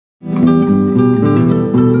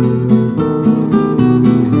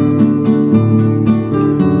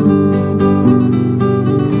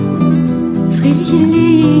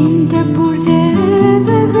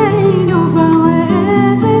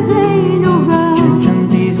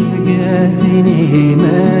tizebgatin-im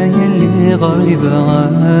yelli Ghriba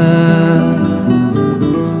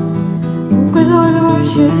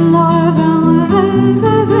وقدرش اللعبة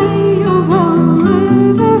Vava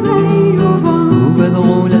Inouva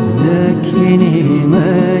وقدغولة nekkini-im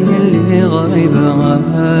yelli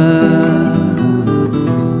Ghriba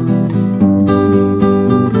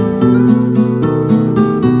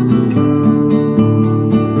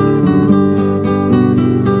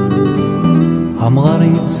Amghar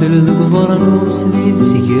يتسل wbernus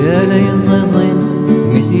tizga yezzizin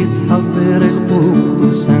Mmis yethebbir lqut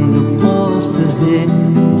ussan wqarru-s tezzin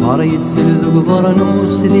Amghar يتسل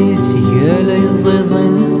wbernus tizga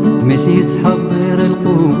yezzizin Mmis yethebbir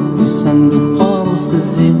lqut ussan wqarru-s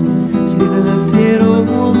tezzin zdeffir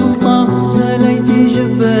uzetta Tessallay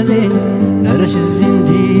tijebbadin Arrac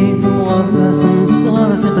الزنديد مغرس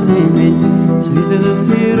صغار تقديمين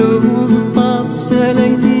zdeffir uzetta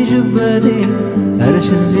Tessallay tijebbadin Arrac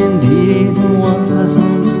الزنديد مغرس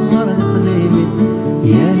صغار تقديمين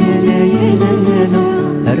يا لا لا يا لا لا لا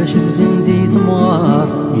Arrac الزنديد مغار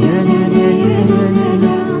يا لا لا يا لا لا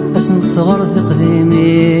لا أسند صغار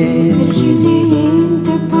تقديمين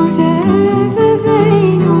taburt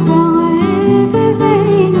Vava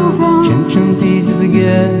Inouva Ccencen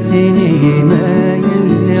tizebgatin-im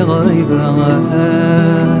yelli Ghriba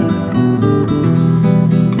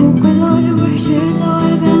وكل الوحش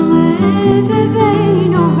اللعبة Vava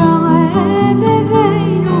Inouva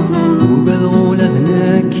وقدغولة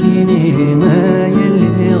nekkini-im yelli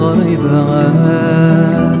Ghriba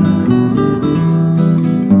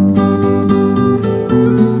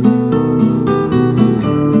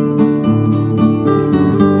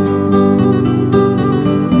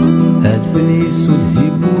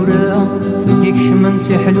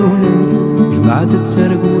حلولا جمعت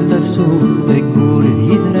تسرقو تفسوق ثقور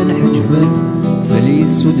يدرا حجبا تفلي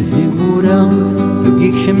السود ثقورا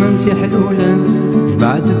ثقيك شممت حلولا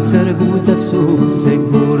جمعت تسرقو تفسوق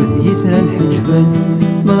ثقور يدرا حجبا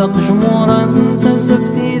مذاق جمورا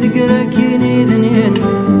تسفتي ذكراكيني ذنين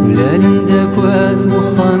ملال داكوات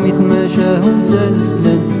وخامي تماشاه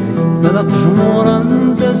وتسلن مذاق جمورا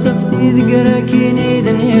تسفتي ذكراكيني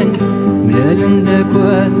ذنين ملال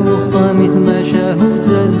داكوات وخامي تماشاه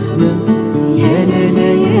وتسلن يا لا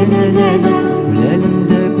لا يا لا لا لا ملال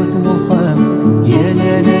داكوات وخام يا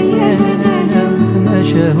لا لا يا لا لا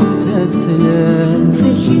تماشاه وتسلن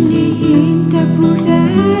taburt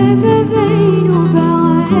Vava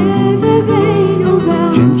Inouva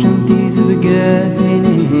Ccencen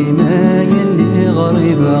tizebgatin-im yelli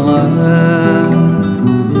Ghriba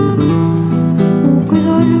وكل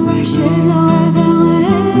الوحش اللعبة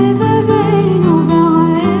Vava Inouva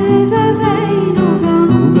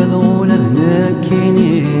وقدغولة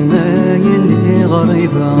nekkini-im yelli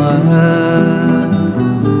Ghriba